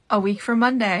A week from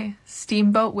Monday,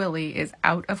 Steamboat Willie is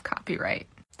out of copyright.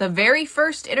 The very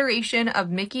first iteration of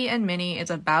Mickey and Minnie is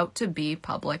about to be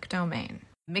public domain.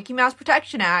 Mickey Mouse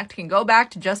Protection Act can go back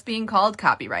to just being called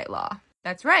copyright law.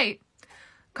 That's right.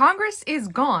 Congress is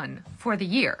gone for the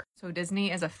year, so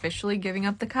Disney is officially giving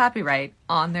up the copyright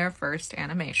on their first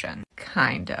animation.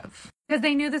 Kind of. Because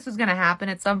they knew this was going to happen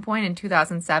at some point in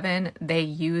 2007, they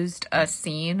used a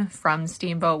scene from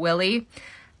Steamboat Willie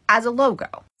as a logo.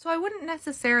 So I wouldn't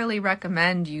necessarily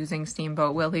recommend using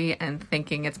Steamboat Willie and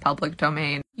thinking it's public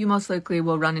domain. You most likely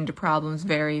will run into problems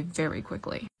very, very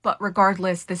quickly. But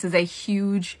regardless, this is a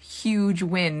huge, huge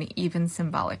win, even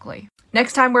symbolically.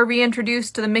 Next time we're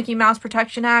reintroduced to the Mickey Mouse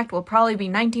Protection Act will probably be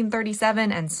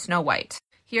 1937 and Snow White.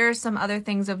 Here are some other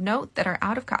things of note that are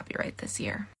out of copyright this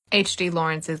year. H.G.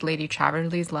 Lawrence's Lady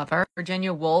Chatterley's Lover,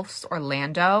 Virginia Woolf's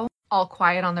Orlando, All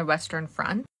Quiet on the Western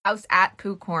Front, House at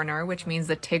Pooh Corner, which means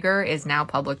the Tigger is now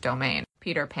public domain,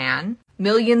 Peter Pan,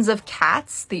 Millions of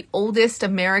Cats, the oldest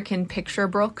American picture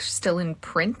book still in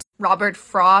print, Robert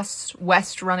Frost's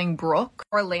West Running Brook,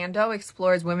 Orlando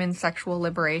explores women's sexual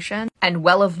liberation, and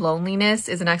Well of Loneliness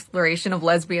is an exploration of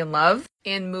lesbian love.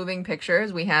 In moving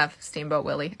pictures, we have Steamboat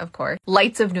Willie, of course,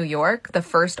 Lights of New York, the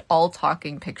first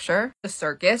all-talking picture, The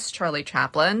Circus, Charlie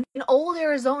Chaplin, in Old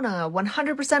Arizona,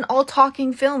 100%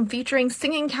 all-talking film featuring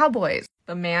singing cowboys,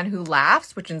 The Man Who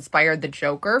Laughs, which inspired the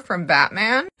Joker from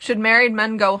Batman, Should Married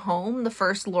Men Go Home, the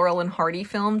first Laurel and Hardy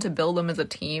film to build them as a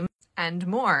team, and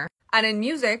more. And in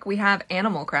music, we have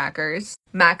Animal Crackers,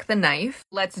 Mac the Knife,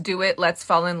 Let's Do It, Let's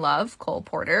Fall in Love, Cole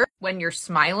Porter, When You're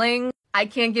Smiling, I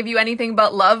Can't Give You Anything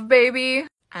But Love, Baby,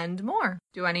 and more.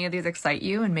 Do any of these excite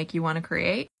you and make you want to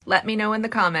create? Let me know in the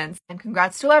comments. And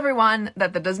congrats to everyone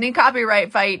that the Disney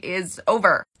copyright fight is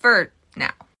over for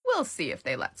now. We'll see if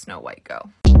they let Snow White go.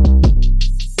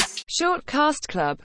 Short Cast Club